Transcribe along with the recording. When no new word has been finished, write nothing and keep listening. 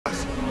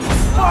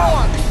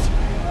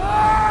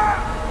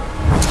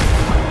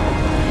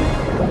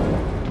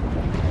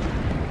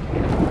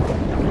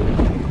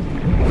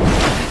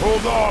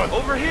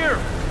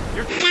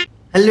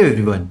Hello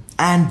everyone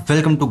and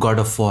welcome to God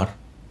of war.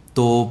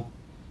 तो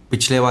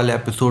पिछले वाले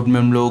एपिसोड में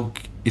हम लोग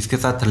इसके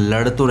साथ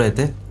लड़ तो रहे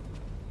थे,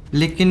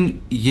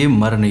 लेकिन ये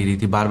मर नहीं रही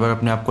थी, बार बार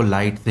अपने आप को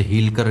लाइट से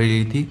हील कर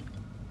रही थी,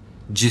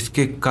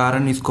 जिसके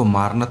कारण इसको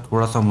मारना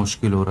थोड़ा सा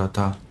मुश्किल हो रहा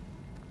था।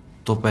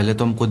 तो पहले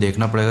तो हमको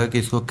देखना पड़ेगा कि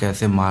इसको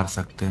कैसे मार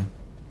सकते हैं।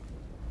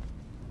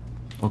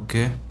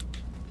 ओके,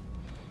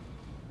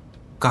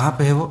 कहाँ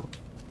पे है वो?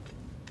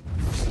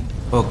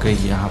 ओके,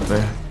 यहाँ पे।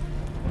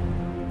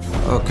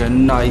 Okay,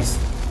 nice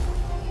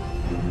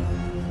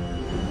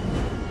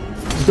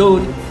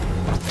dude.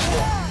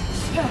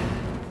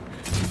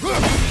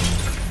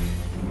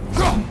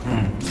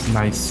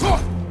 नाइस।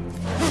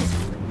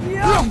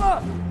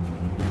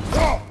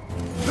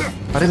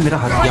 अरे मेरा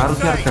हथियार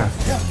क्या रखा है?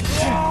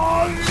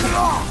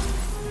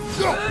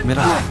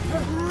 मेरा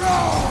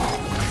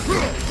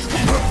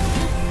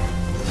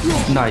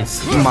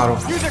नाइस, मारो।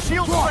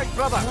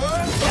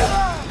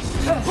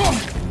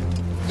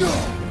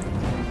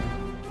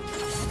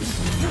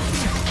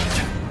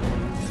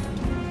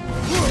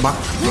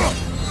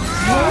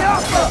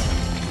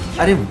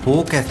 अरे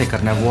वो कैसे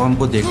करना है वो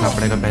हमको देखना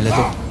पड़ेगा पहले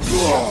तो।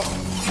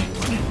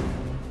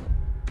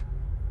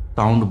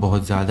 साउंड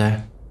बहुत ज्यादा है,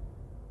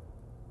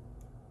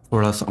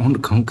 थोड़ा साउंड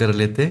कम कर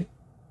लेते।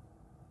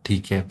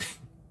 ठीक है,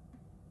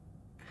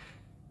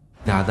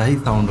 ज्यादा ही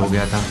साउंड हो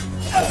गया था।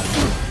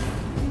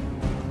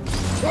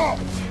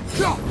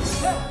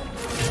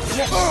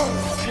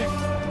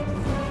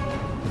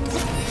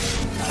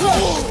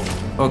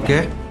 ओके,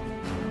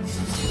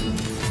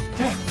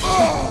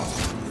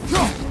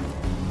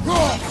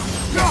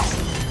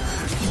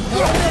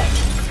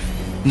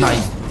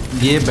 नाइस,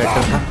 ये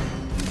बेटर था।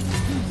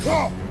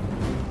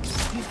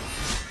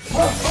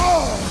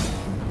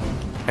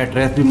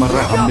 एट्रेस भी मर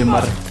रहा है, हम भी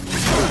मर।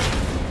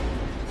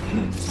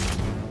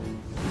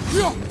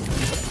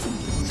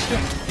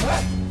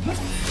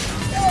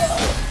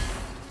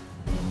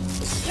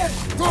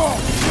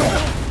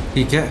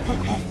 ठीक है,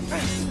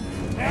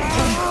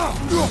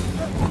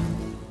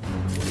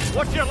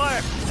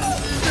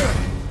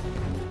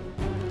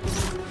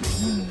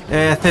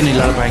 ऐसे नहीं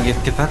लड़ पाएंगे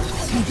इसके साथ।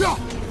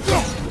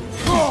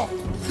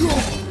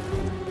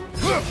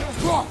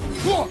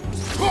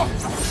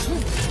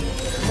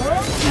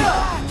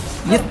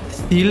 ये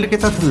शील्ड के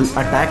साथ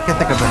अटैक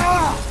कैसे कर रहे हैं?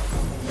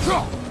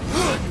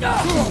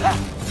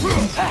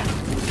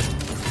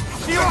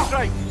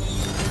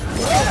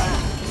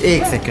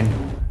 एक सेकेंड,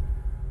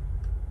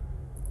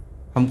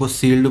 हमको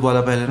शील्ड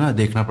वाला पहले ना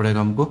देखना पड़ेगा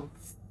हमको।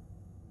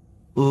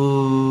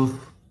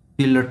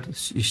 शील्ड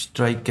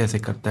स्ट्राइक कैसे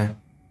करता है?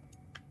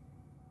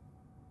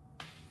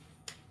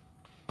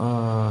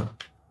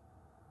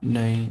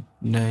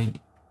 नहीं,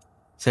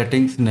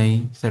 सेटिंग्स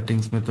नहीं,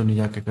 सेटिंग्स में तो नहीं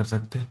जाके कर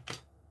सकते।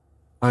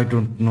 I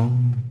don't know.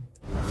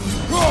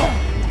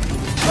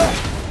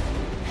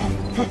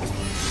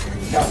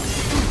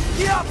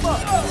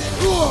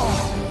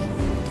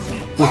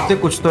 उससे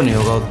कुछ तो नहीं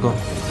होगा उसको।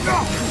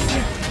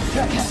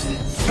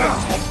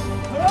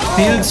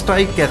 शील्ड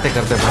स्ट्राइक कैसे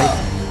करते भाई?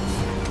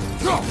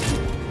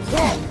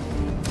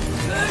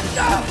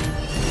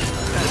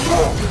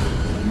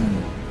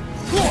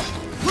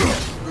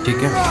 ठीक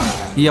है,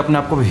 ये अपने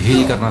आप को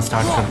हील करना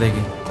स्टार्ट कर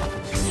देगी।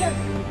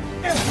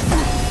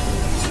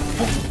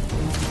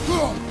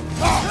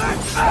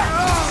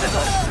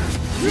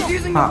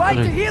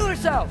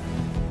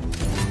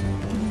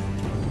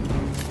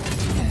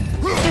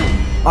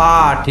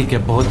 हाँ ठीक है,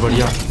 बहुत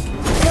बढ़िया,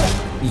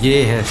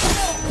 ये है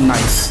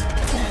नाइस।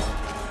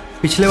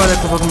 पिछले वाले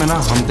एपिसोड में ना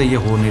हमसे ये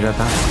हो नहीं रहा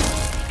था।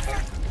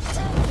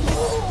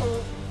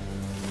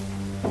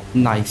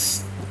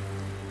 नाइस,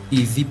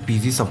 इजी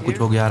पीजी सब कुछ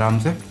हो गया आराम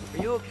से।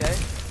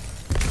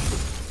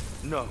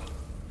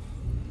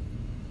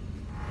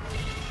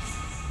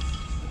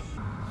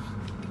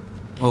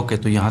 ओके,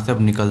 तो यहाँ से अब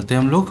निकलते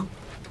हैं हम लोग।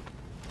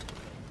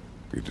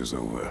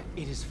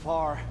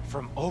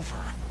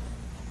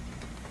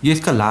 ये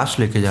इसका लाश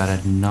लेके जा रहा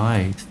है।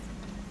 Nice.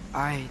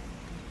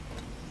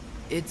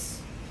 It's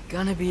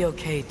gonna be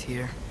okay,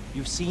 Tyr.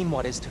 You've seen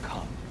what is to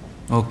come.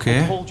 Okay.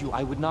 I told you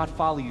I would not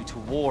follow you to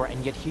war,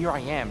 and yet here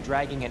I am,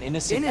 dragging an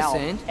innocent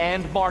elf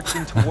and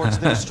marching towards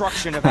the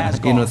destruction of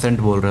Asgard. Innocent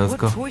बोल रहा है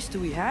उसको। What choice do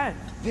we have?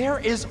 There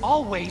is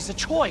always a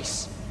choice.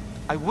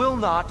 I will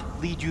not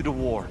lead you to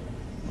war.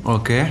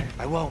 Okay.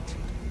 I won't.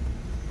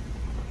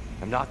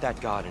 I'm not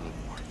that god anymore.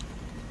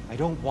 I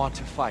don't want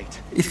to fight.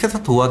 इसके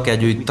साथ हुआ क्या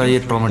जो इतना ये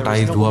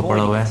ट्रॉमेटाइज्ड हुआ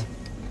पड़ा हुआ है?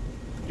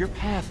 Your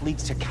path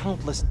leads to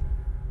countless.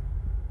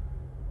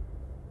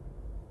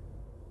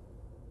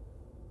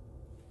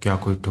 क्या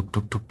कोई टुक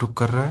टुक टुक टुक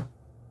कर रहा है?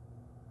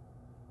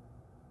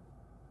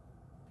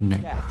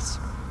 नहीं। Deaths,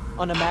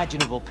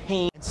 unimaginable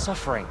pain and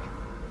suffering.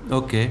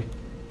 Okay,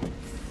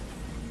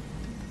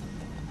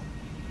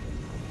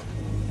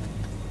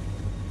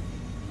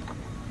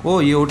 ओ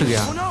ये उठ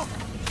गया।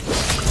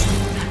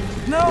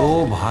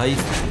 ओ भाई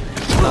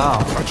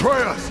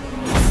Atreus!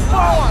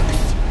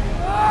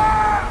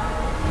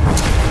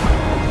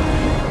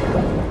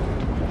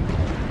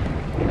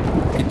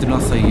 कितना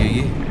सही है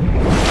ये।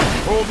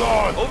 Hold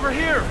on! Over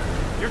here!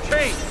 You're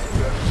chased!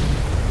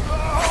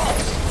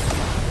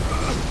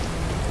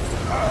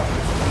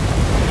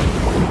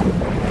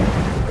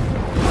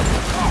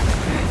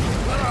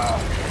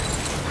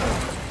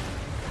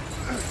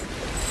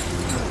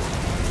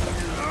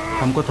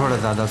 हमको थोड़ा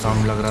ज़्यादा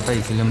साउंड लग रहा था,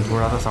 इसीलिए हम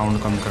थोड़ा सा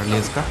साउंड कम कर लिया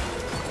इसका।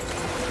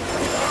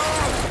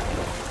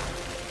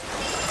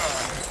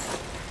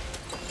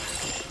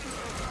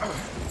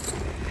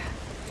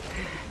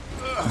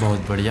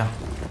 बहुत बढ़िया।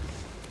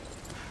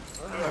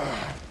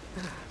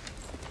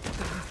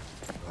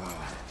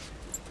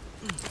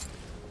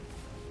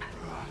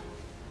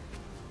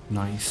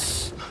 नाइस।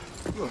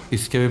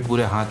 इसके भी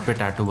पूरे हाथ पे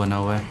टैटू बना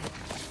हुआ है।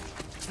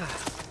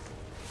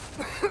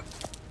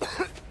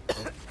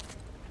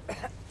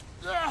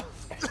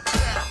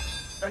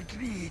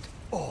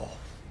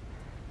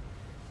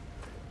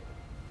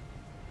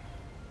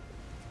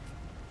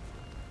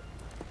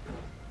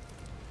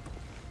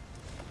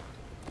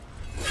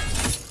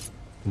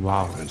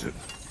 वाह।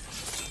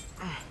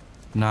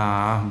 ना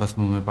बस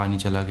मुंह में पानी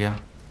चला गया।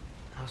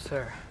 No, sir.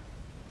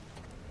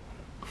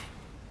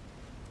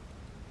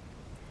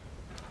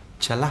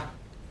 चला।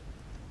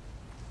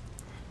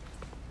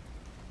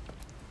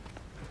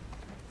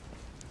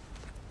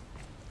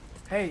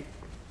 Hey,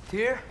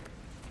 dear.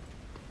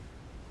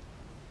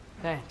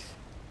 Thanks.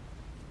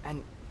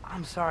 And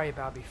I'm sorry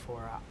about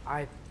before.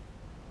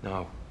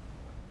 No.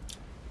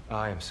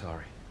 I am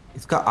sorry.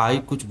 इसका आई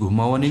कुछ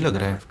घुमा हुआ नहीं लग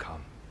रहा है। I've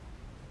come.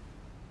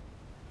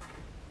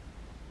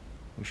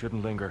 We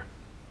shouldn't linger.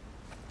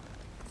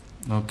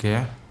 Okay.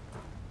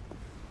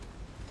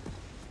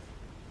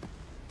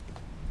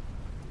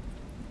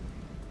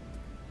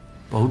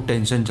 बहुत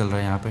टेंशन चल रहा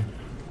है यहाँ पे।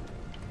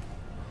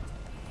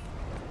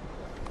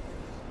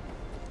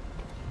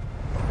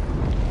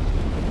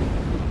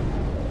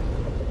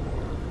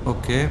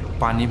 ओके,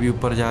 पानी भी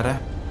ऊपर जा रहा है।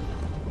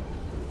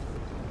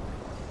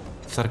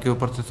 सर के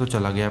ऊपर से तो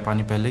चला गया है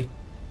पानी पहले ही।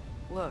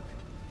 Look,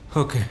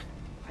 okay,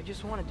 I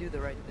just want to do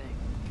the right thing.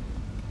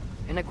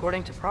 And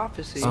according to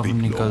prophecy, अब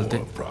हम निकलते।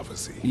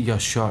 या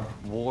sure.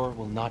 War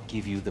will not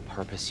give you the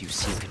purpose you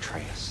seek,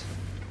 Atreus.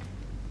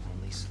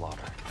 Only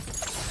slaughter.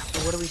 so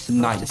what are we supposed to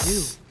do?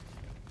 Nice.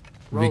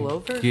 Roll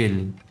over?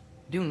 Kill.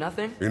 Do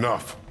nothing?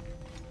 Enough.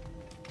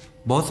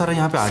 बहुत सारा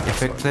यहाँ पे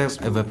artefacts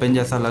है, weapon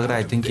जैसा लग रहा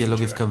है। आई थिंक ये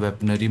लोग इसका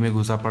वेपनरी में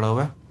घुसा पड़ा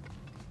हुआ है।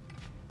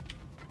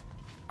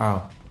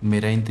 आओ,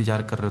 मेरा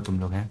इंतजार कर रहे हो तुम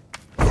लोग हैं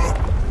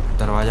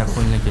दरवाजा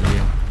खोलने के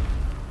लिए।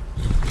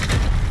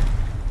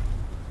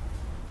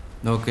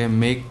 Okay,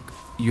 make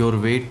your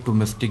way to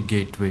mistake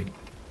gateway.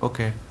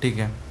 Okay, ठीक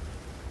है,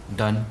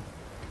 डन,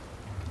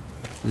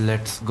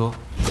 लेट्स गो।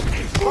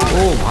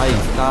 ओ भाई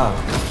साहब,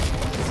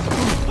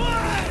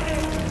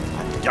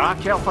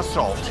 Dark elf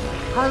assault.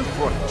 How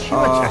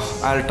fortuitous.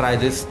 I'll try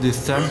this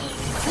time.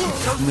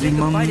 मेरी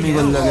मम्मी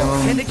को लगे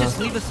Can they just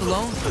leave us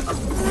alone?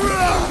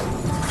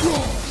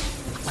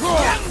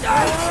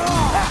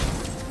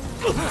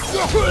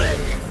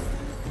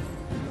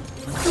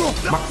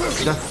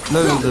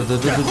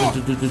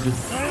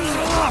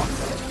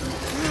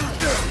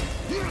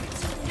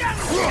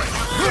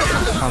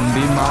 हम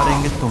भी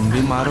मारेंगे, तुम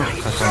भी मारो,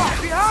 खत्म।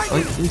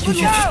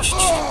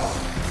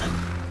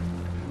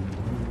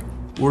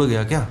 उड़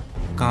गया क्या?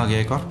 कहाँ गया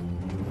एक और?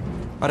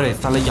 अरे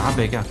साला यहाँ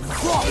पे क्या?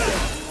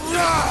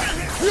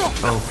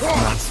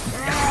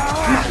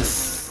 Nice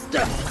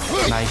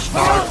nice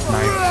shot,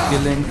 nice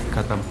killing,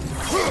 खत्म।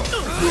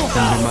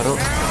 तुम भी मरो,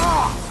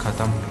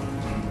 खत्म।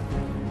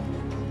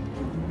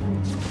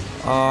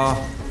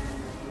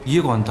 ये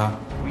कौन था?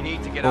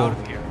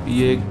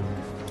 ये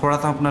थोड़ा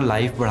सा अपना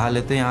लाइफ बढ़ा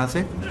लेते हैं यहाँ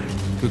से,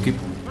 क्योंकि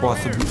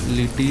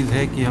पॉसिबिलिटीज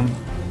है कि हम,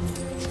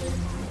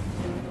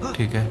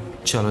 ठीक है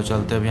चलो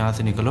चलते, अब यहाँ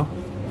से निकलो।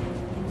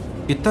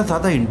 इतना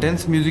ज़्यादा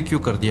इंटेंस म्यूजिक क्यों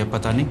कर दिया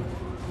पता नहीं,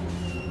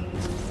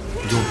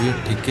 जो भी है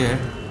ठीक है।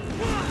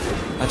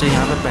 अच्छा,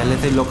 यहाँ पे पहले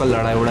से लोग का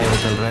लड़ाई उड़ाई हो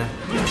चल रहा है।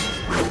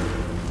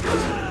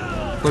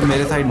 कोई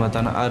मेरे साइड मत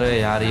आना। अरे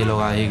यार, ये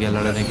लोग आ ही गया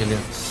लड़ने के लिए।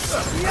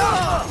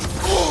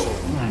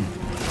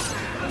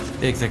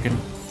 एक सेकंड,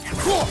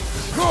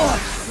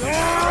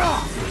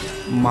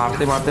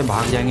 मारते मारते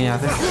भाग जाएंगे यहाँ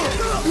से,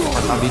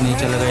 पता भी नहीं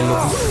चलेगा इन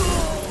लोगों को।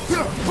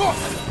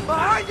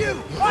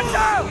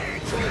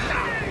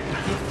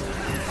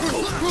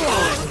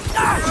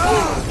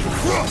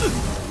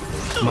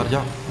 मर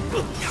जाओ,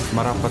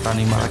 मरा, पता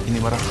नहीं मरा कि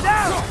नहीं मरा।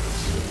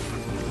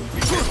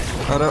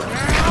 अरे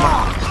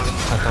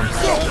खत्म।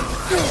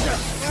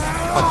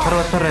 पत्थर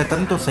वत्थर रहता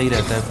ना तो सही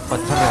रहता है,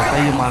 पत्थर रहता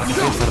है ये मारने के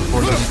सर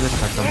फोड़ देने से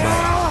खत्म।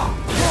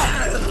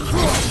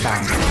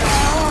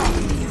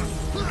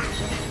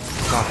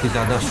 काफी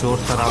ज्यादा शोर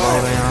शराबा हो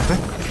रहा है यहाँ पे।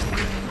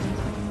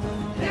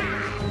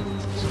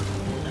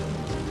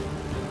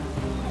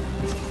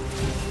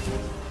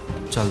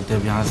 चलते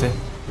अब यहाँ से,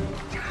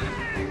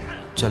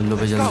 चल लो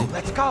बे जल्दी।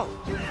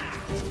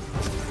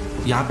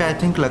 यहाँ पे आई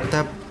थिंक लगता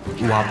है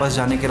वापस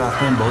जाने के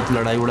रास्ते में बहुत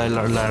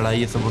लड़ाई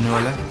ये सब होने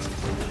वाला है।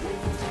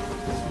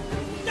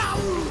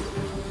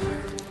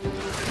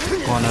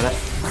 कौन आ रहा है?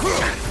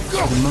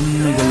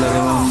 निकल रहे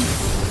हम।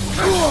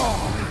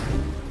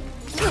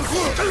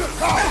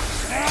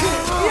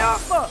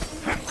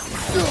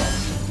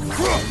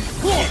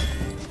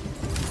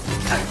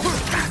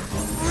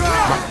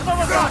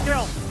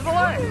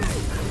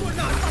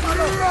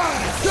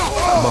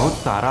 बहुत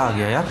सारा आ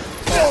गया यार।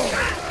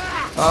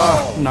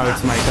 Now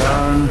it's my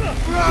turn,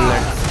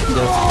 let's ठीक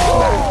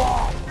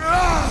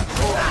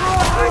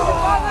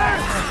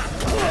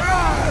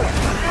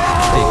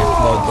है,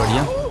 बहुत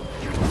बढ़िया।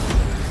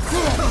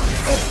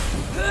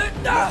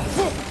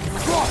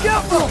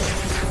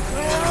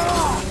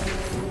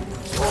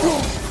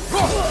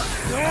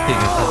 ठीक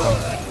है, खत्म।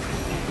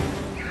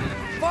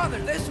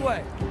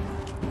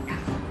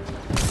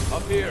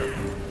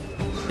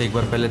 एक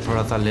बार पहले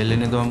थोड़ा सा ले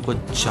लेने दो हमको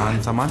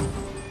शान सामान,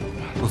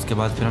 उसके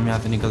बाद फिर हम यहाँ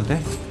से निकलते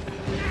हैं।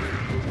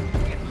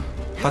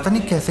 पता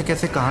नहीं कैसे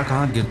कैसे कहाँ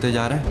कहाँ गिरते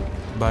जा रहे हैं,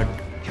 बट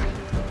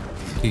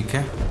ठीक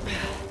है,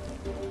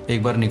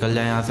 एक बार निकल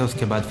जाए यहाँ से,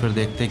 उसके बाद फिर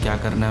देखते हैं क्या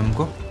करना है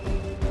हमको।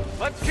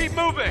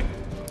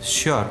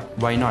 Sure,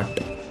 why not.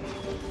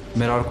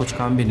 मेरा और कुछ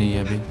काम भी नहीं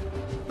है अभी।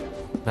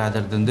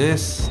 rather than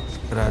this,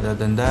 rather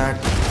than that.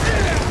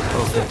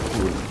 Okay,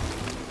 cool.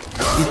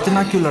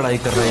 इतना क्यों लड़ाई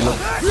कर रहे हैं लोग?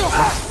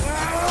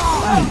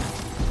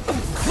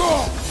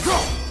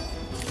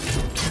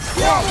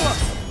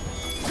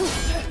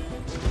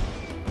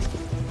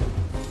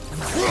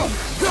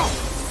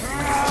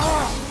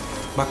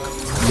 बक,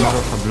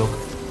 मारो सब लोग।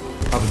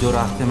 अब जो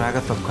रास्ते में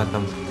आएगा सब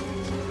खत्म।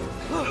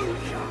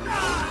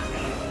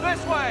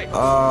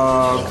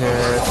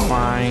 Okay,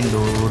 fine,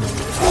 dude.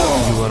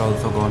 You are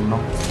also gone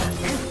now.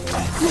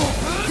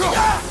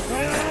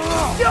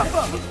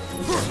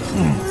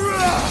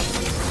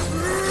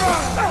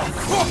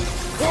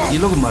 ये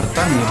लोग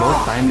मरता नहीं है,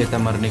 बहुत टाइम लेता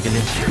है मरने के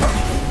लिए।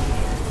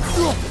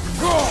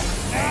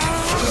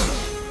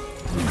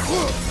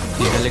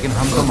 ठीक है, लेकिन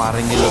हम तो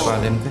मारेंगे लोग आ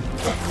दिन पे।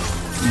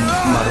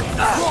 मारो।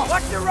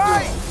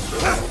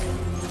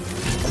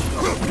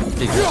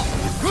 ठीक है,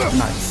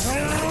 नाइस।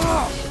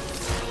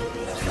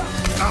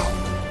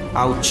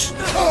 आउच।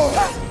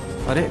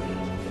 अरे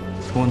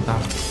कौन था?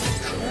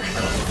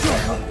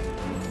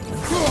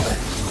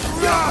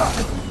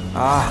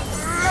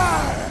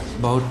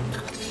 बहुत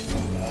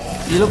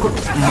ये लोग को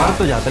मर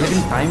तो जाता है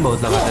लेकिन टाइम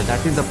बहुत लगाता है।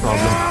 That is the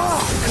problem.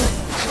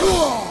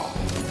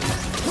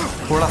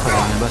 थोड़ा सा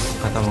टाइम है बस,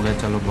 खत्म हो गया।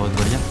 चलो बहुत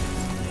बढ़िया।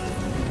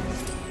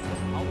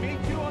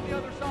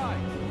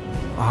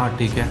 हाँ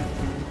ठीक है,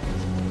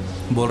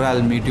 बोल रहा है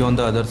I'll meet you on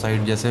the other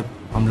side, जैसे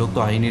हम लोग तो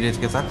आ ही नहीं रहे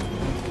इसके साथ।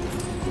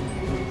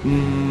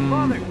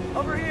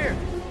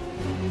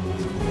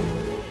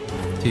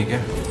 ठीक है,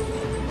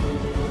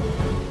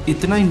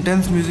 इतना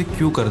इंटेंस म्यूजिक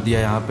क्यों कर दिया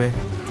यहाँ पे?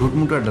 झूठ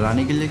मूठ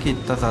डराने के लिए कि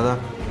इतना ज़्यादा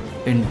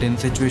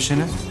इंटेंस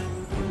सिचुएशन है,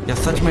 या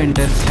सच में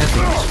इंटेंस है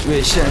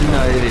सिचुएशन?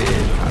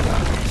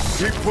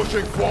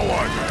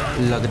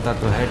 लगता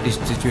तो है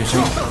सिचुएशन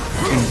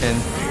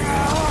इंटेंस।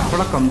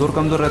 थोड़ा कमज़ोर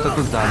कमज़ोर रहता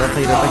तो ज़्यादा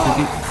सही रहता,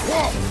 क्योंकि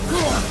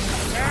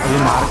अभी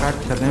मार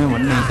काट करने में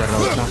मन नहीं कर रहा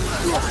उतना।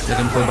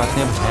 लेकिन कोई बात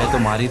नहीं, अब है तो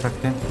मार ही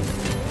सकते हैं।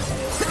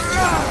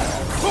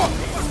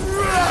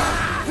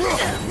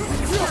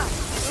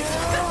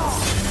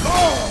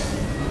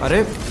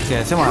 अरे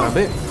कैसे मारा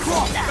बे?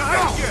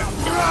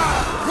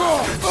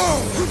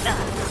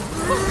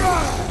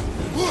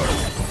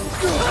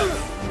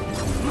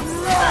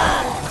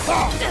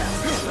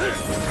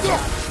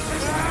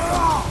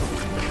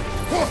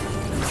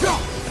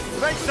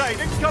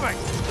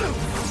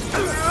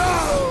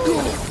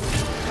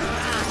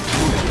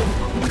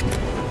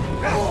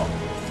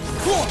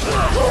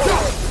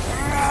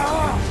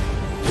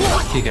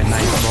 ठीक है,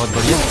 नाइस, बहुत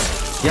बढ़िया।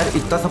 यार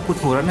इतना सब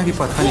कुछ हो रहा है ना कि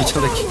पता नहीं चल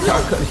रहा कि क्या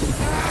करें।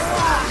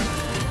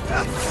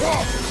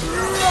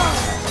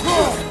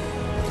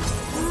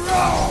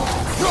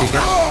 ठीक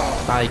है,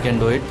 I can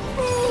do it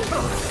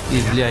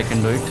easily, I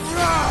can do it.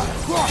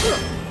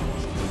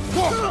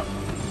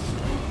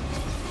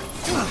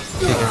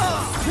 ठीक है,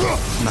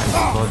 नाइस,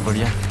 बहुत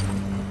बढ़िया।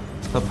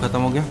 सब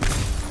खत्म हो गया।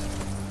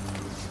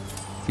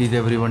 Is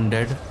everyone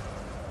dead?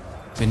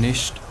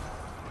 फिनिश्ड।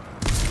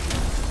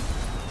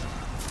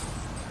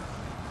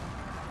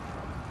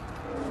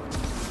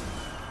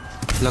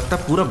 लगता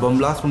पूरा बम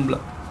ब्लास्ट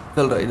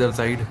चल रहा है इधर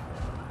साइड,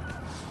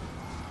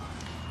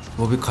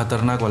 वो भी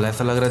खतरनाक वाला।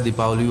 ऐसा लग रहा है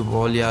दीपावली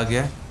बॉल आ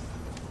गया है।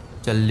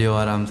 चल लियो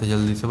आराम से,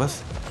 जल्दी से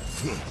बस।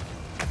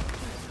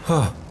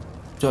 हाँ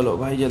चलो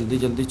भाई, जल्दी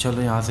जल्दी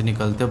चलो यहाँ से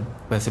निकलते।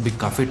 वैसे भी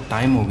काफ़ी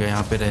टाइम हो गया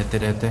यहाँ पे रहते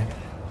रहते।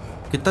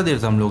 कितना देर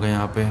से हम लोग हैं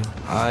यहाँ पे?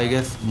 I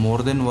guess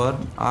more than 1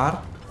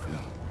 our.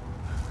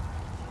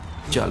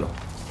 चलो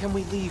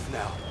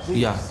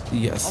या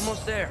यस,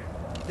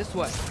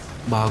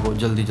 भागो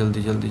जल्दी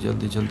जल्दी जल्दी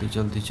जल्दी जल्दी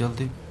जल्दी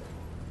जल्दी।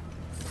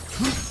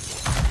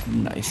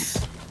 Nice,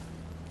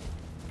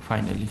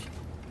 finally.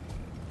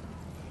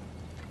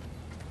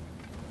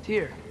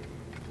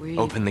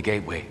 Open the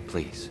gateway,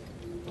 please.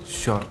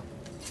 Sure.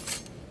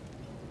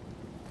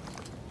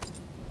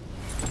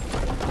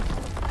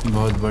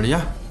 बहुत बढ़िया,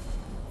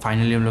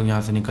 फाइनली हम लोग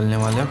यहाँ से निकलने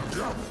वाले हैं।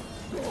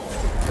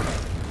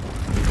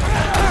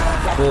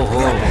 ओहो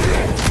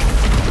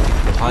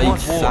भाई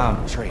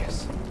साहब, Atreus.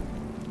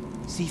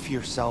 See for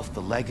yourself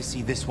the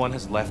legacy this one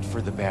has left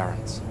for the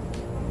barons.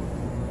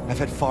 I've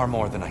had far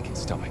more than I can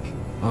stomach.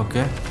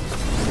 Okay.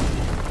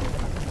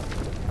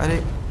 अरे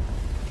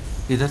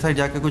इधर साइड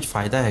जाके कुछ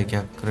फायदा है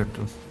क्या?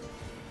 Kratos?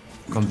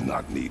 We do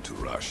not need to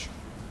rush.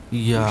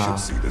 Yeah. We should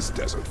see this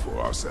desert for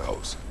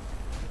ourselves.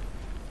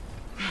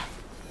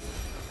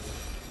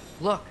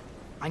 Look,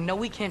 I know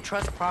we can't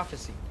trust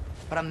prophecy,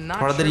 but I'm not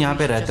थोड़ा sure देर यहाँ we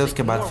पे should रहते हैं, just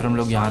उसके बाद ignore फिर हम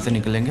लोग what's यहाँ on से it.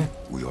 निकलेंगे.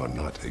 We are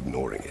not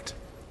ignoring it.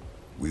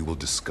 We will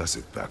discuss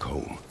it back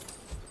home.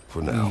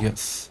 For now,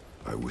 Yes.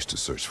 I wish to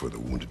search for the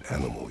wounded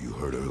animal you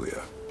heard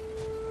earlier.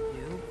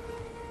 You?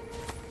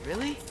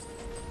 Really?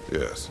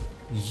 Yes.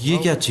 ये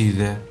क्या चीज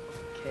है?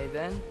 Okay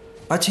then.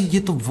 अच्छा ये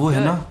तो वो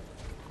है ना?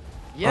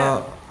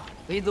 Yeah.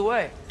 Lead the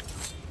way.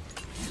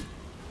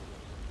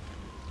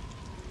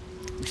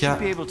 We क्या?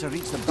 should be able to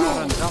reach the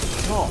barrens up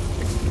top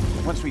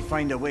once we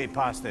find a way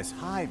past this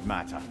hive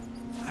matter.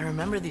 I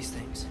remember these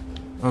things.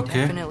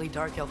 Okay. Definitely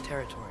dark elf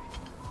territory.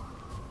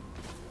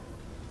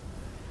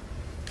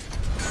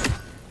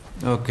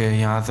 Okay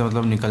यहाँ से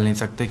मतलब निकल नहीं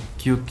सकते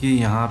क्योंकि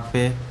यहाँ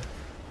पे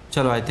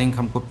चलो आई थिंक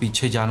हमको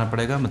पीछे जाना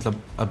पड़ेगा.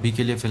 मतलब अभी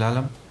के लिए फ़िलहाल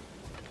हम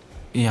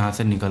यहाँ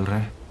से निकल रहे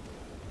हैं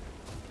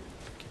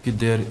क्योंकि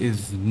there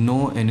is know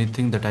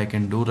anything that I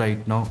can do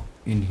right now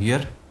in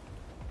here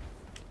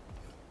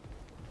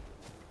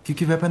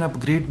क्योंकि वेपन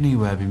अपग्रेड नहीं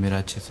हुआ है अभी मेरा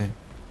अच्छे से.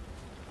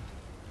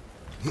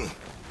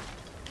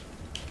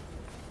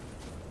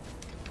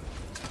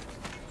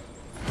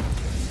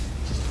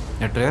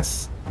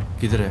 एड्रेस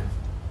किधर है?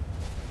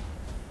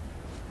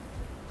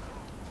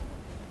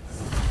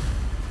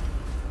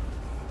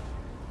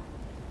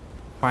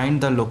 Find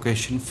the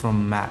location from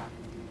map.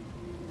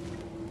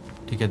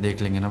 ठीक है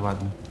देख लेंगे ना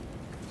बाद में.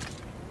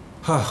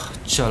 हाँ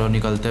चलो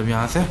निकलते हैं अब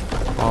यहाँ से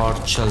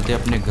और चलते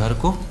अपने घर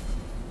को.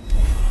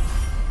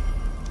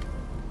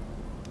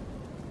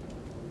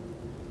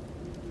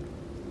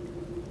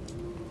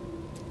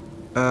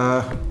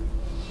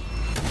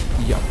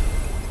 या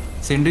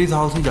सिंड्रीज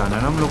हाउस ही जाना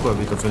है ना हम लोग को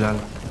अभी तो फिलहाल.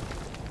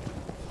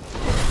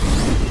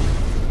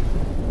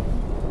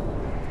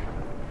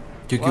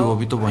 क्योंकि वो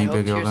भी तो वहीं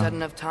पे गया होगा.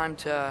 enough time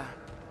to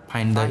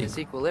find find its the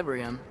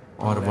equilibrium.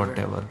 और whatever.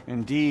 whatever.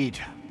 Indeed.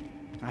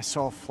 I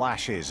saw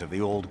flashes of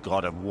the old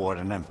god of war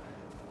in them,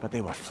 but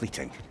they were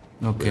fleeting.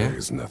 Okay. There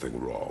is nothing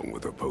wrong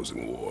with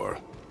opposing war,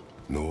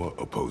 nor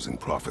opposing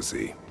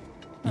prophecy.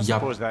 I Yup.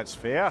 suppose that's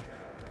fair.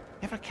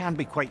 Never can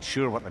be quite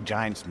sure what the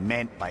giants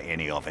meant by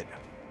any of it.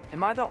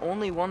 Am I the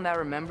only one that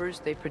remembers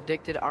they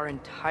predicted our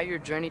entire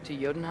journey to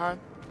Jotunheim?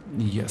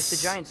 Yes.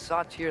 The giants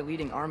saw Tyr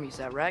leading armies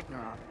at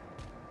Ragnarok.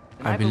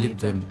 And I believe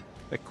them.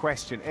 The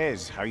question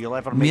is how you'll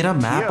ever make मेरा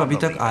Tyr map अभी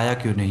तक believe. आया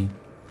क्यों नहीं?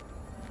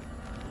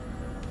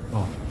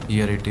 ओह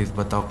here it is.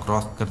 बताओ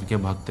cross करके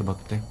भागते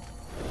भागते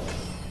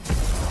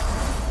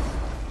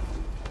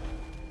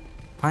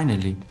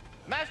finally.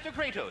 Master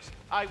Kratos,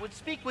 I would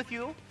speak with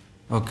you.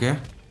 Okay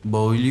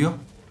बोलियो.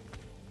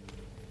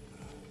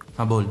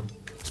 हाँ बोल.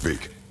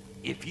 Speak.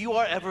 If you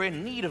are ever in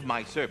need of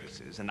my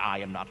services and I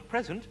am not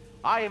present,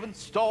 I have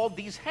installed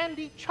these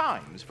handy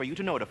chimes for you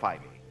to notify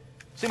me.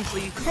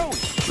 Simply throw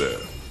them.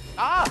 There.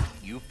 Ah,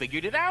 you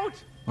figured it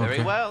out. Very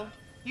Okay. well.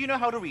 You know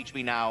how to reach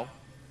me now.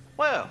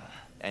 Well,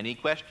 any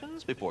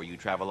questions before you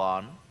travel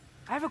on?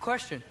 I have a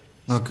question.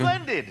 Okay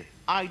Splendid!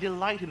 I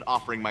delight in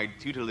offering my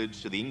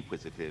tutelage to the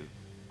inquisitive.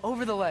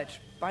 Over the ledge,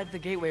 by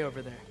the gateway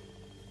over there.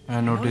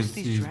 I notice noticed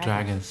these these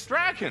dragons.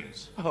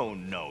 Dragons! Oh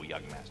no,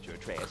 young Master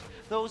Atreus.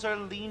 Those are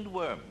leaned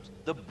worms,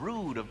 the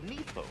brood of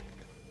Nithog.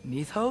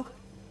 Nithog?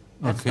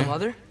 That's Okay. the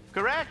mother?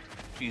 Correct.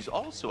 She's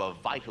also a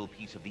vital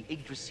piece of the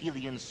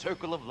Yggdrasilian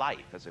circle of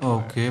life, as it were.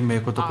 Okay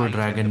मेरे को तो कोई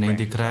dragon नहीं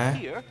दिख रहा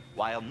है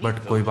but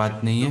कोई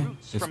बात नहीं है.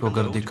 इसको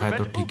अगर दिखाए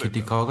तो ठीक ही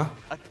दिखा होगा.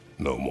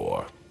 No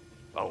more.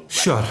 Oh,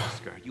 Sure.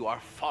 Oscar, you are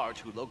far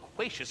too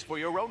loquacious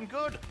for your own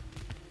good.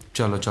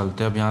 चलो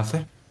चलते अब यहाँ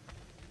से.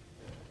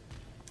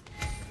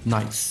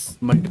 Nice.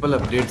 Multiple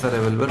upgrades are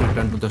available.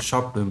 Return to the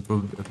shop to improve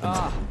weapons.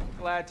 Ah,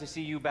 glad to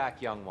see you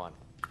back, young one.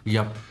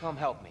 Yup. Come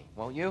help me,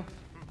 won't you?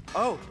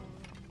 Oh,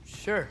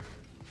 sure.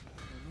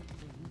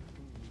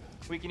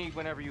 We can eat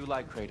whenever you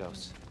like,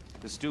 Kratos.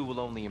 The stew will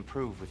only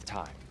improve with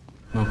time.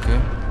 Okay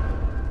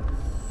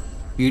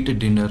eat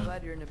dinner.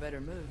 Glad you're in a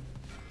better mood.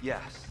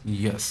 Yes,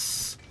 yes.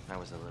 I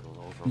was a little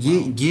ये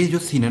overwhelmed. ये जो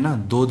scene है ना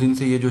 2 दिन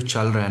से ये जो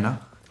चल रहा है ना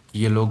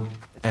ये लोग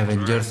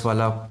एवेंजर्स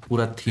वाला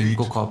पूरा थीम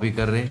को कॉपी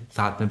कर रहे हैं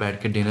साथ में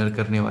बैठ के डिनर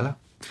करने वाला.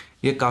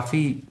 ये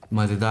काफ़ी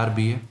मज़ेदार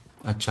भी है.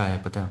 अच्छा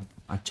है पता है.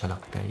 अच्छा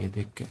लगता है ये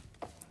देख के.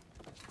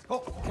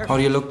 और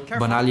ये लोग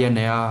बना लिया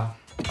नया.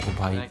 ओ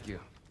भाई Thank you.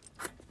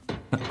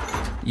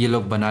 ये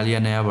लोग बना लिया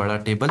नया बड़ा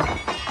टेबल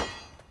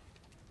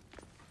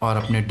और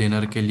अपने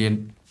डिनर के लिए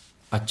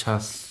अच्छा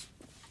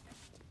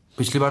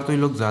पिछली बार तो ये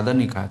लोग ज़्यादा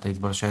नहीं खाया था. इस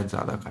बार शायद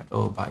ज़्यादा खाए.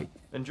 ओ भाई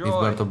इस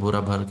बार तो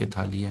बुरा भर के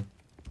थाली है.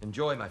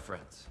 Enjoy, my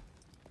friends.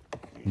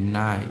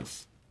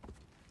 Nice.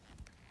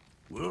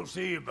 We'll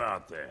see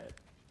about that.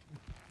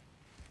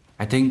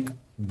 I think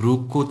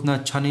Brooke को उतना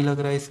अच्छा नहीं लग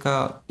रहा है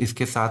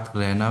इसके साथ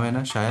रहना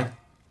वहना शायद.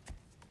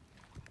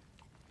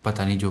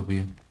 पता नहीं जो भी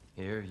है.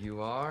 Here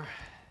you are.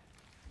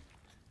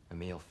 A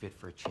meal fit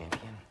for a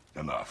champion.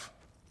 Enough.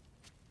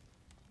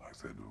 I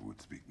said we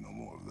would speak no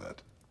more of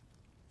that.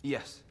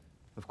 Yes,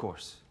 of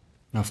course.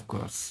 Of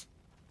course.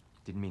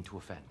 Didn't mean to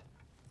offend.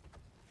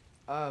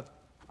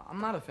 I'm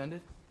not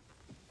offended.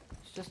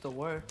 It's just a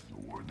word.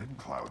 The word that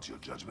clouds your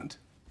judgment.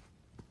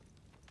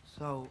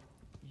 So,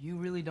 you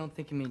really don't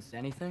think it means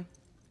anything?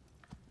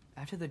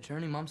 After the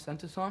journey Mom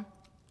sent us on,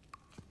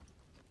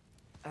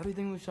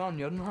 everything we saw in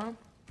Jotunheim,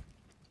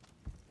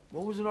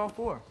 what was it all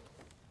for?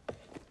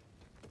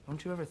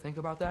 Don't you ever think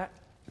about that?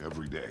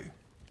 Every day.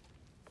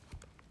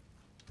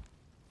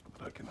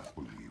 But I cannot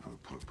believe her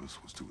purpose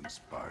was to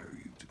inspire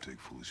you to take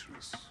foolish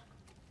risks.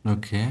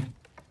 Okay.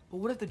 But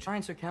what if the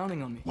giants are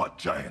counting on me? What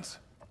giants?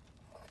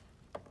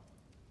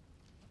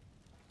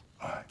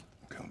 I'm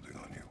counting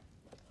on you.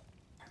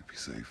 Be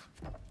safe.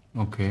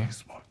 Okay. Be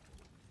smart.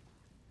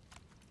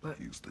 But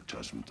Use the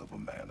judgment of a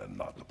man and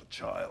not of a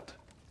child.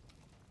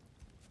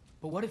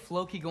 what if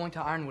Loki going to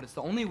Ironwood is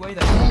the only way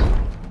that...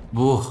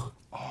 Whoa.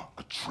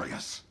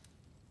 Atreus.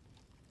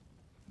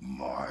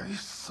 My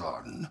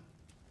son.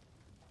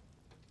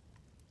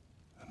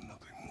 And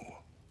nothing more.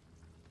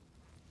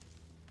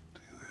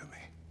 Do you hear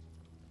me?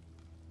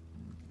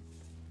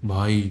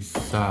 भाई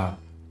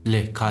साहब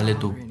ले खा ले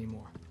तू hungry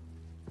anymore.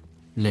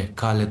 ले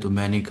खा ले तू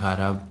मैं नहीं खा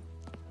रहा अब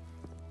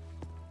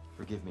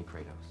Forgive me,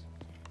 Kratos.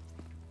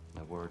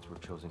 My words were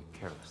chosen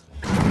carelessly.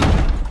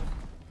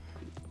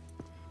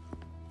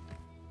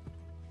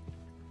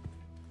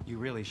 You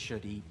really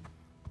should eat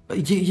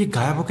ये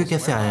गायब होके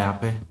कैसे आया यहाँ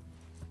पे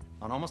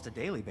on almost a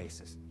daily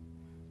basis.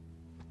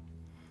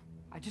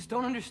 I just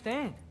don't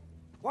understand.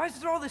 Why is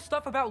there all this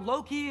stuff about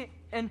Loki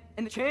and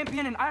the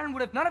champion and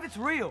Ironwood if none of it's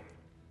real?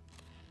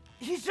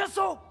 He's just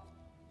so...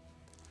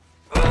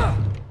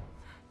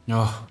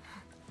 oh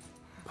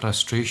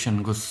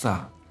frustration गुस्सा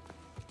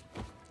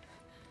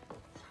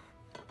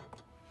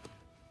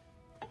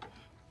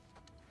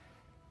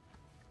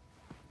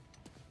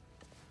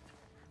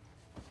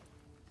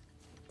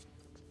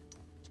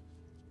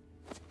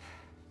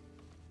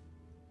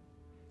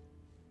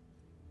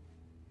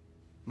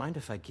Mind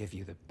if I give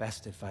you the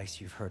best advice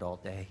you've heard all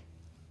day?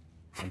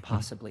 And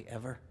possibly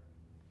ever?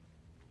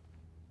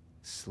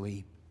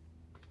 Sleep.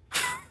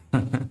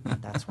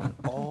 That's when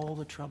all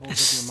the troubles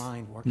of your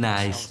mind work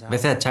nice themselves out.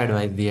 वैसे अच्छा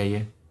advice दिया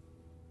ये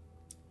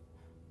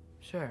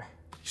Sure.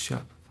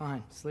 Sure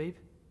Fine. Sleep?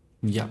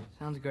 या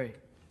Sounds great.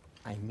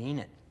 I mean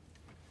it.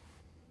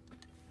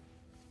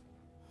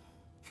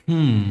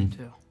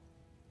 Too.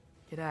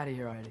 Get out of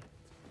here already.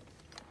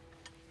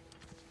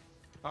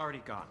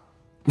 Already gone.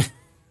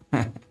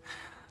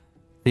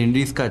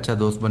 सिंडी इसका अच्छा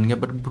दोस्त बन गया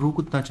पर ब्रूक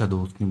उतना अच्छा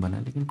दोस्त नहीं बना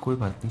लेकिन कोई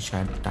बात नहीं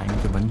शायद टाइम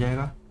पे बन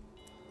जाएगा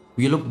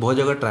ये लोग बहुत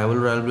जगह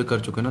ट्रैवल भी कर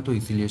चुके हैं ना तो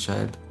इसीलिए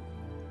शायद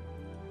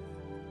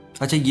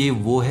अच्छा ये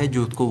वो है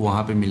जो उसको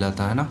वहां पे मिला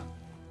था है ना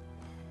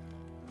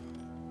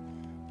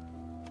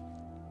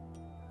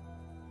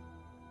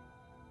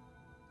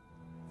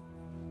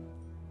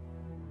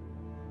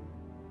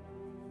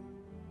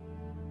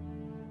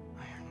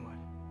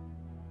Ironwood.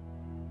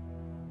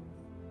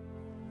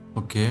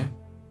 Okay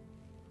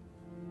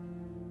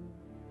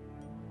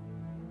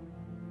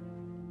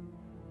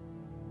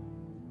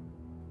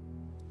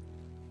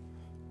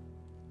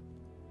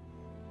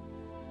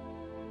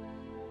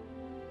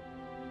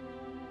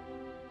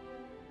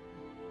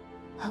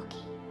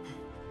Loki.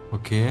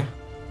 ओके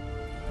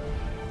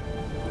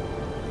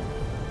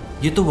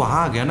ये तो वहां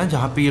आ गया ना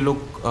जहाँ पे ये लोग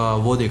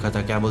वो देखा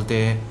था क्या बोलते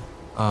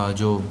हैं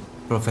जो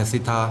प्रोफेसी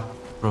था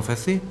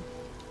प्रोफेसी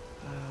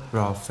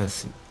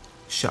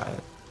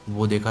शायद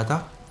वो देखा था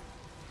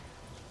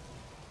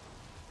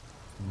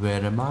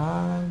Where am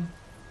I?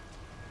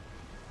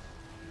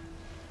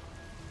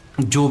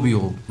 जो भी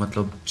हो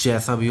मतलब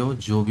जैसा भी हो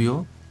जो भी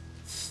हो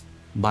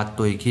बात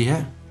तो एक ही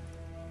है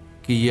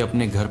कि ये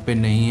अपने घर पे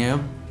नहीं है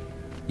अब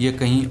ये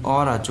कहीं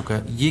और आ चुका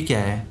है ये क्या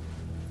है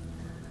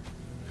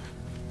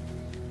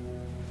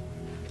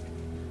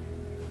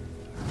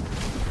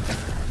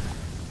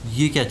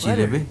ये क्या चीज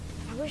है बे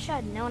I wish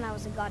I'd known I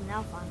was a god in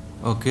Alfheim.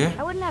 Okay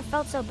I wouldn't have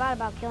felt so bad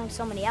about killing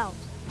so many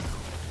elves.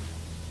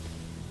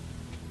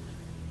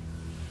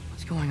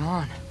 What's going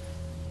on?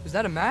 Is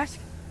that a mask?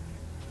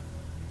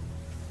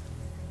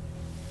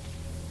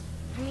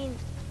 I mean,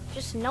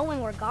 just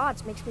knowing we're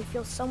gods makes me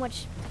feel so much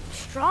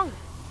stronger.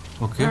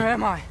 Okay Where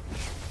am I?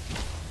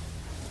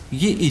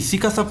 ये इसी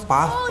का सब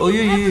पास All O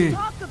you ये ever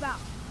talk about,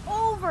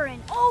 over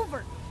and over.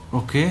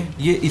 Okay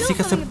ये इसी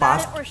का सब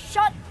पास or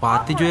shut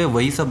बातें जो है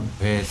वही सब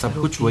है सब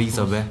कुछ वही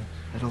सब है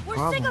We're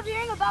sick of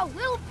hearing about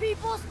little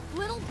people's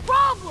little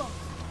problems.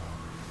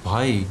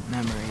 भाई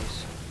Memories.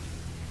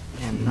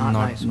 And not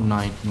not nice ones.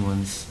 night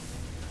ones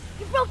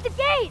You broke the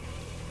gate.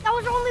 That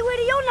was our only way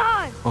to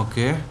Jotunheim.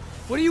 Okay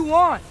What do you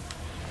want?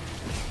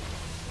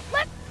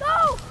 Let's go,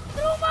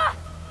 Thuma.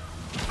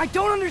 I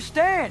don't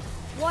understand.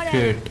 Whatever.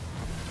 Shit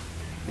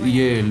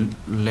ये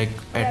like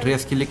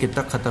address के लिए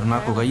कितना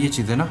खतरनाक होगा ये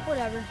चीज़ है ना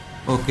Whatever.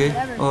 Okay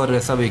और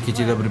सब एक ही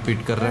चीज़ अब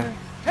रिपीट कर रहे हैं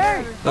Hey,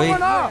 Oi.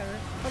 someone up.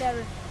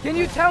 Whatever. Can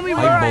you tell me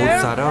भाई where I बहुत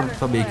am? सारा और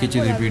सब एक ही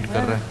चीज़ रिपीट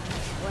कर रहे हैं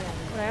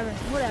Whatever.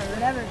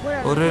 Whatever.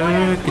 Whatever. और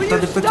कितना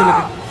देर तक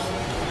चलेगा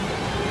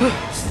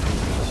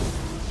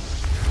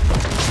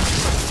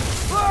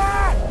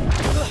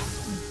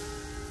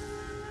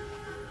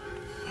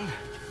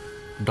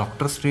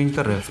डॉक्टर स्ट्रेंज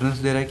का रेफरेंस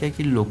दे रहा है क्या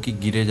कि लोकी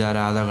गिरे जा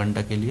रहा है आधा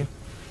घंटा के लिए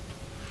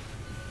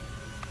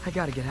I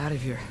gotta get out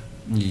of here.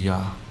 या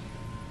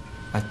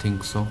आई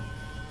थिंक सो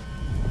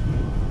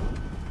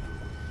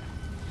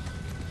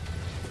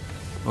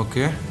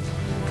ओके,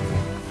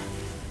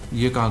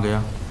 ये कहाँ गया?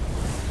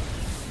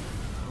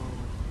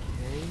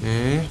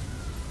 ए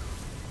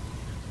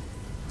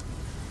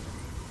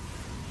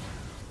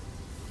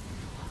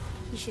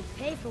He should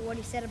pay for what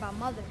he said about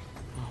Mother.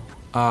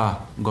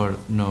 God,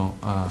 no.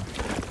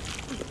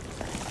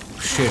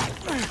 Shit.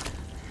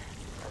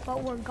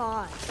 But we're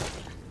gods.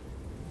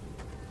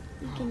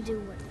 We can do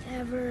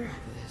whatever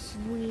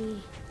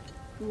we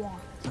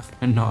want.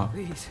 No.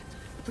 Please.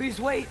 Please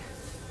wait.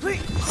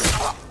 Please.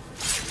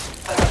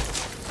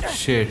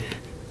 Shit.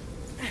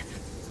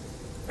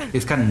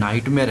 इसका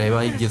nightmare है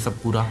भाई ये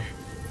सब पूरा.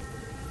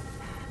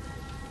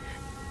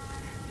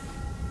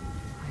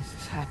 Why is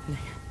this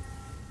happening?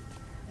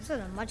 This is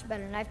a much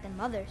better knife than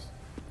Mother's.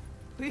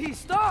 Please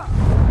stop.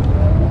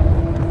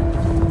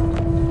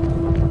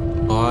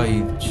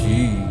 भाई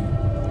जी.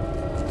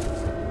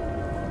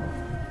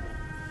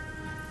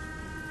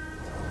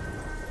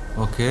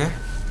 Okay,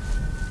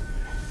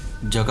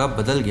 जगह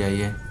बदल गया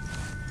ये.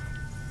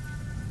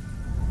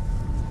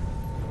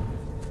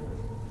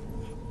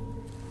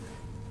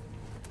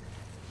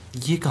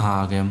 ये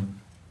कहाँ आ गए हम?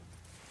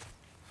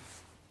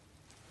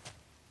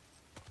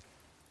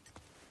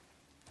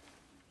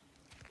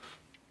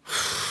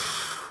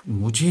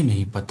 मुझे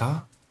नहीं पता.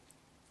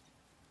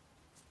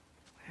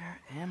 Where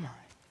am I?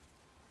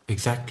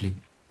 Exactly.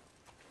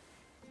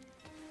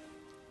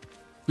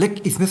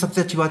 Like इसमें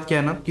सबसे अच्छी बात क्या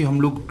है ना कि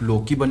हम लोग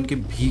लोकी बन के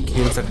भी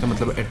खेल सकते हैं.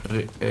 मतलब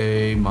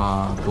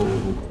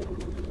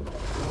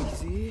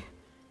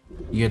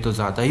ये तो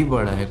ज्यादा ही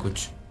बड़ा है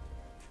कुछ.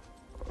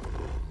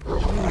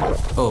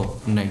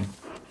 ओह नहीं.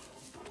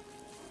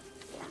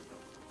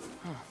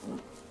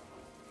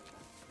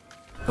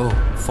 ओह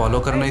फॉलो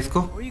करना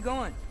इसको. Where you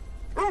going?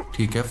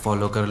 ठीक है,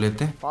 फॉलो कर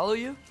लेते हैं. Follow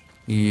you?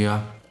 या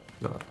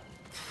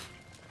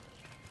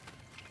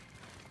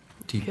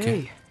ठीक है.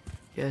 Okay.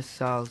 Guess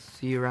I'll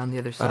see you around the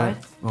other अरे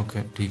side.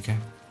 ओके ठीक है.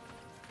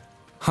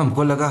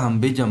 हमको लगा हम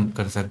भी जंप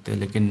कर सकते हैं,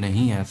 लेकिन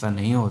नहीं, ऐसा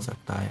नहीं हो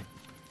सकता है.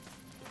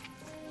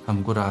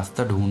 हमको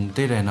रास्ता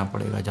ढूंढते रहना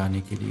पड़ेगा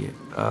जाने के लिए.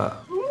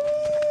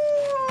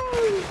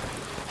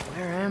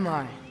 Where am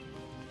I?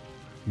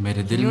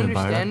 मेरे Can दिल you में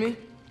understand me?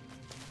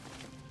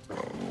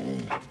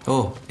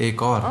 ओह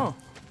एक और. Oh.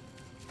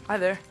 Hi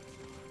there.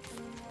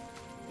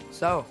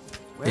 So,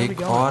 where are we एक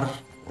going? और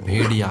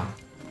भेड़िया.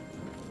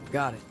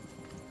 Got it.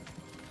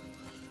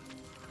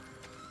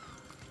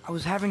 I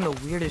was having the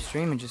weirdest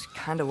dream and just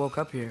kind of woke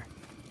up here.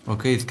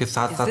 Okay, इसके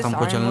साथ Is साथ this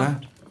हमको चलना है.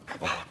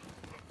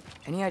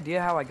 Any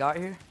idea how I got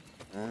here?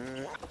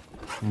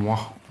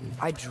 वाह.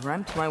 I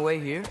dreamt my way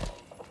here.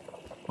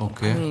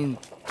 Okay. I mean,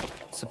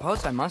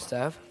 suppose I must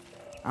have.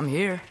 I'm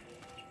here.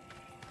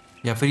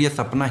 या फिर ये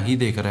सपना ही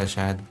देख रहा है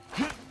शायद.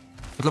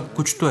 मतलब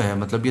कुछ तो है,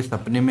 मतलब ये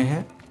सपने में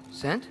है.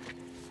 Scent?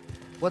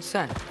 What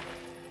scent?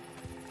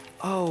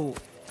 Oh,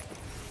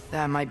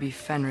 that might be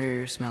Fenrir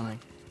you're smelling.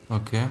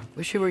 Okay.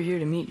 Wish I were here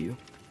to meet you.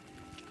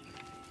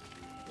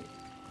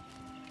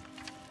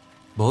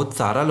 बहुत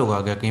सारा लोग आ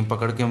गया, कहीं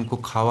पकड़ के हमको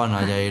खावा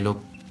ना जाए ये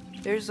लोग.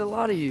 There's a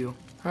lot of you,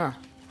 huh?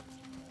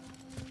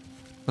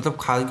 मतलब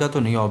खाएगा तो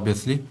नहीं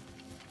ऑब्वियसली,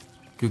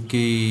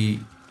 क्योंकि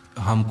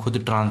हम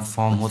खुद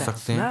ट्रांसफॉर्म हो What's that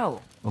सकते हैं. smell?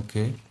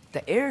 Okay.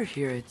 The air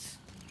here,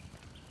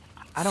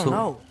 I don't So-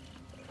 know.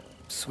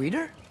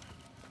 Sweeter?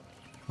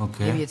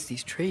 Okay. Maybe it's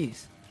these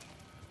trees.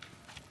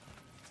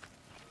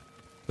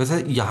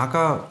 वैसे यहाँ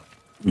का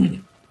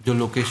जो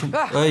लोकेशन.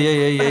 Ah!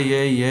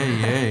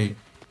 ये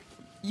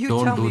You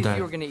Don't tell do me if that.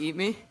 you were gonna eat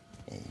me.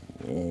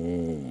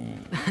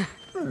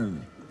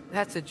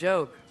 That's a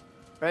joke,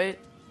 right?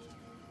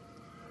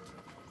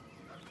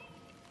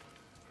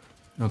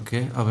 Okay,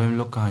 अब हम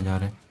लोग कहाँ जा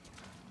रहे हैं?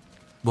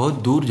 बहुत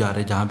दूर जा रहे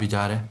हैं, जहाँ भी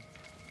जा रहे हैं.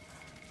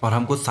 और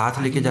हमको साथ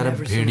लेके जा रहे हैं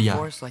Never seen a Bhediya.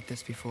 forest like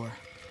this before.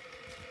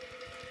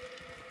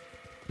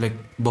 Like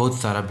बहुत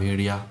सारा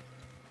भेड़िया.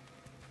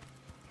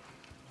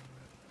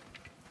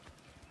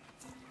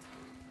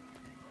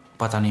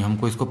 पता नहीं,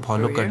 हमको इसको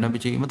फॉलो Over करना भी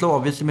चाहिए. मतलब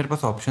ऑब्वियसली मेरे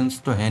पास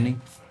ऑप्शंस तो है नहीं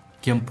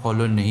कि हम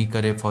फॉलो नहीं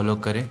करें, फॉलो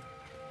करें.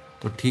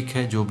 तो ठीक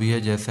है, जो भी है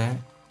जैसा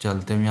है,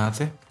 चलते हैं यहाँ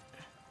से.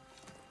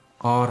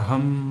 और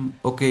हम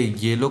ओके,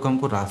 ये लोग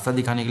हमको रास्ता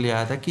दिखाने के लिए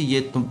आया था कि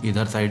ये तुम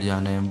इधर साइड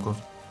जाना है हमको.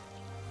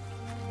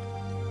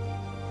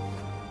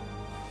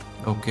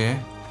 ओके.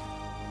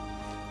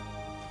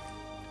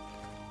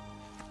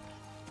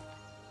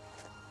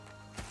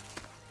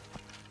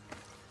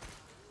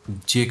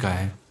 जे का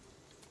है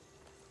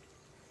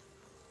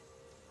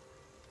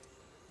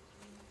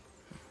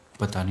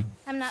पता नहीं.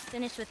 I'm not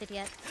finished with it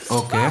yet.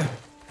 Okay.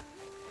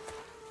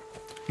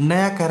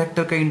 नया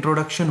कैरेक्टर का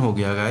इंट्रोडक्शन हो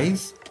गया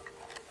गाइस.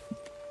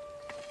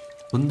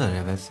 सुंदर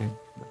है वैसे,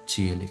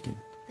 अच्छी है लेकिन.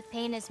 The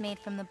paint is made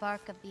from the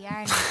bark of the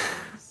iron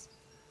trees.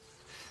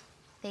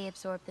 They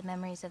absorb the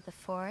memories of the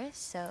forest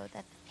so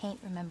that the paint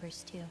remembers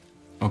too.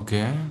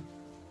 Okay.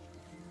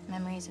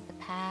 Memories of the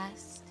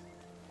past,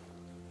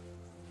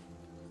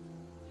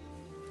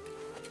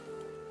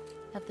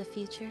 of the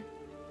future.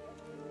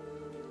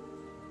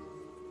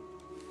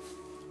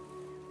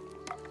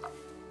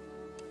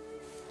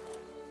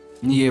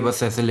 ये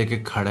बस ऐसे लेके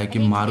खड़ा है कि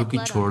मारू कि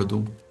छोड़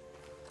दूं.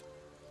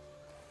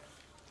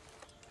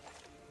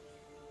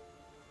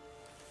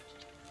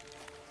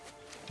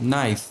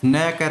 नाइस,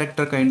 नया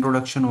कैरेक्टर का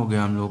इंट्रोडक्शन हो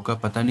गया हम लोग का।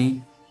 पता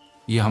नहीं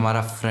ये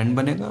हमारा फ्रेंड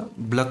बनेगा,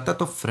 लगता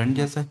तो फ्रेंड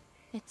जैसा है।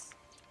 It's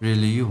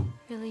really you?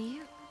 really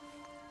you.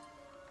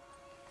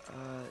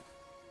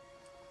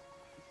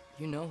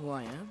 You know who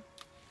I am?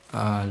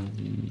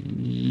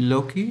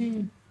 Loki?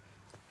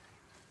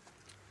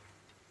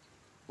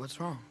 What's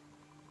wrong?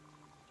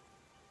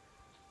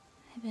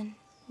 I've been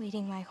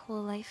waiting my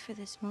whole life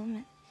for this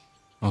moment.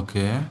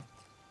 Okay,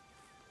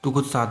 तू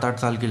कुछ 7-8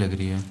 साल की लग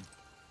रही है।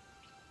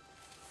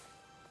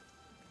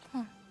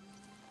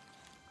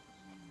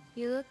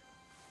 You look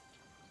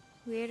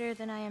weirder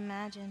than I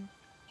imagined.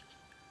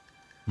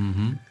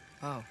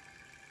 Oh.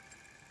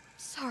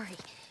 Sorry.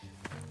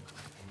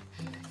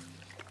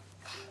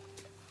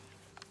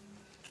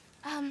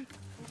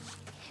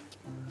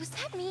 Was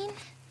that mean?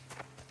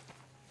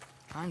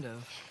 Kind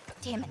of.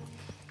 Damn it.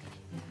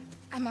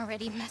 I'm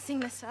already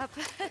messing this up.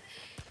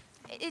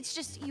 It's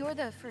just you're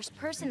the first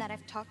person that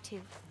I've talked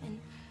to in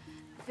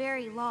a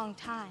very long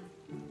time.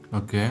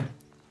 Okay,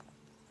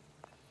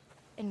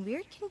 And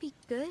weird can be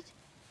good.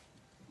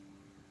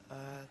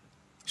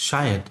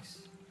 शायद।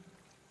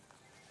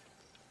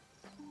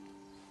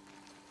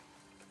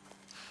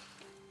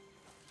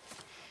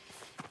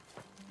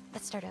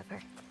 Let's start over.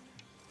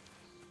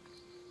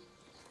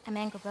 I'm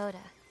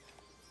Angrboda.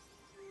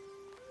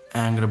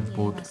 You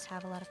एंग्रबोडा। must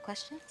have a lot of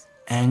questions.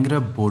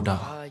 एंग्रबोडा,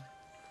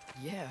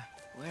 Yeah.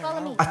 Where?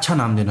 Follow me. अच्छा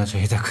नाम देना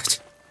चाहिए था कुछ।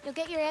 You'll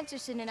get your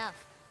answers soon enough.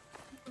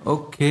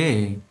 Okay,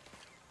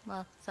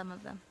 Well, some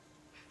of them.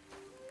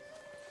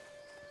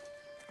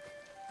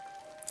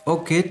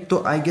 Okay,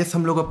 तो I guess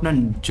हम लोग अपना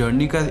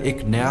जर्नी का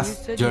एक नया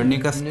जर्नी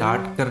का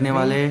स्टार्ट करने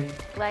वाले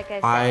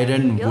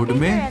आयरन वुड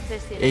में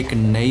एक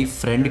नई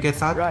फ्रेंड के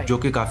साथ, जो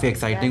कि काफ़ी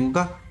एक्साइटिंग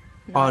होगा।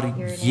 और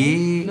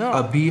ये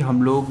अभी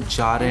हम लोग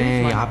जा रहे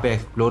हैं यहाँ पे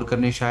एक्सप्लोर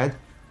करने शायद,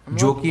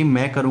 जो कि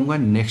मैं करूँगा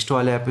नेक्स्ट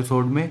वाले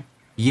एपिसोड में।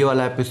 ये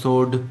वाला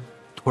एपिसोड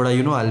थोड़ा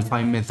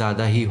अल्फाइम में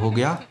ज़्यादा ही हो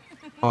गया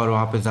और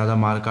वहाँ पे ज़्यादा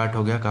मारकाट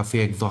हो गया, काफ़ी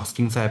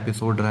एग्जॉस्टिंग सा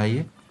एपिसोड रहा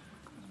ये।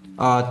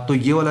 तो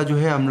ये वाला जो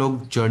है हम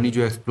लोग जर्नी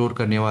जो एक्सप्लोर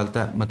करने वाला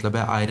था, मतलब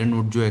है आयरन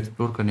वुड जो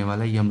एक्सप्लोर करने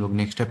वाला है, ये हम लोग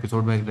नेक्स्ट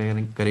एपिसोड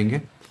में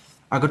करेंगे।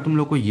 अगर तुम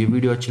लोग को ये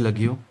वीडियो अच्छी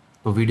लगी हो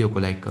तो वीडियो को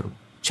लाइक करो,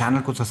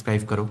 चैनल को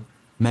सब्सक्राइब करो।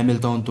 मैं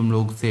मिलता हूँ तुम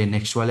लोग से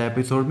नेक्स्ट वाले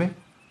एपिसोड में,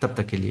 तब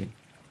तक के लिए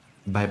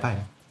बाय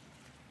बाय।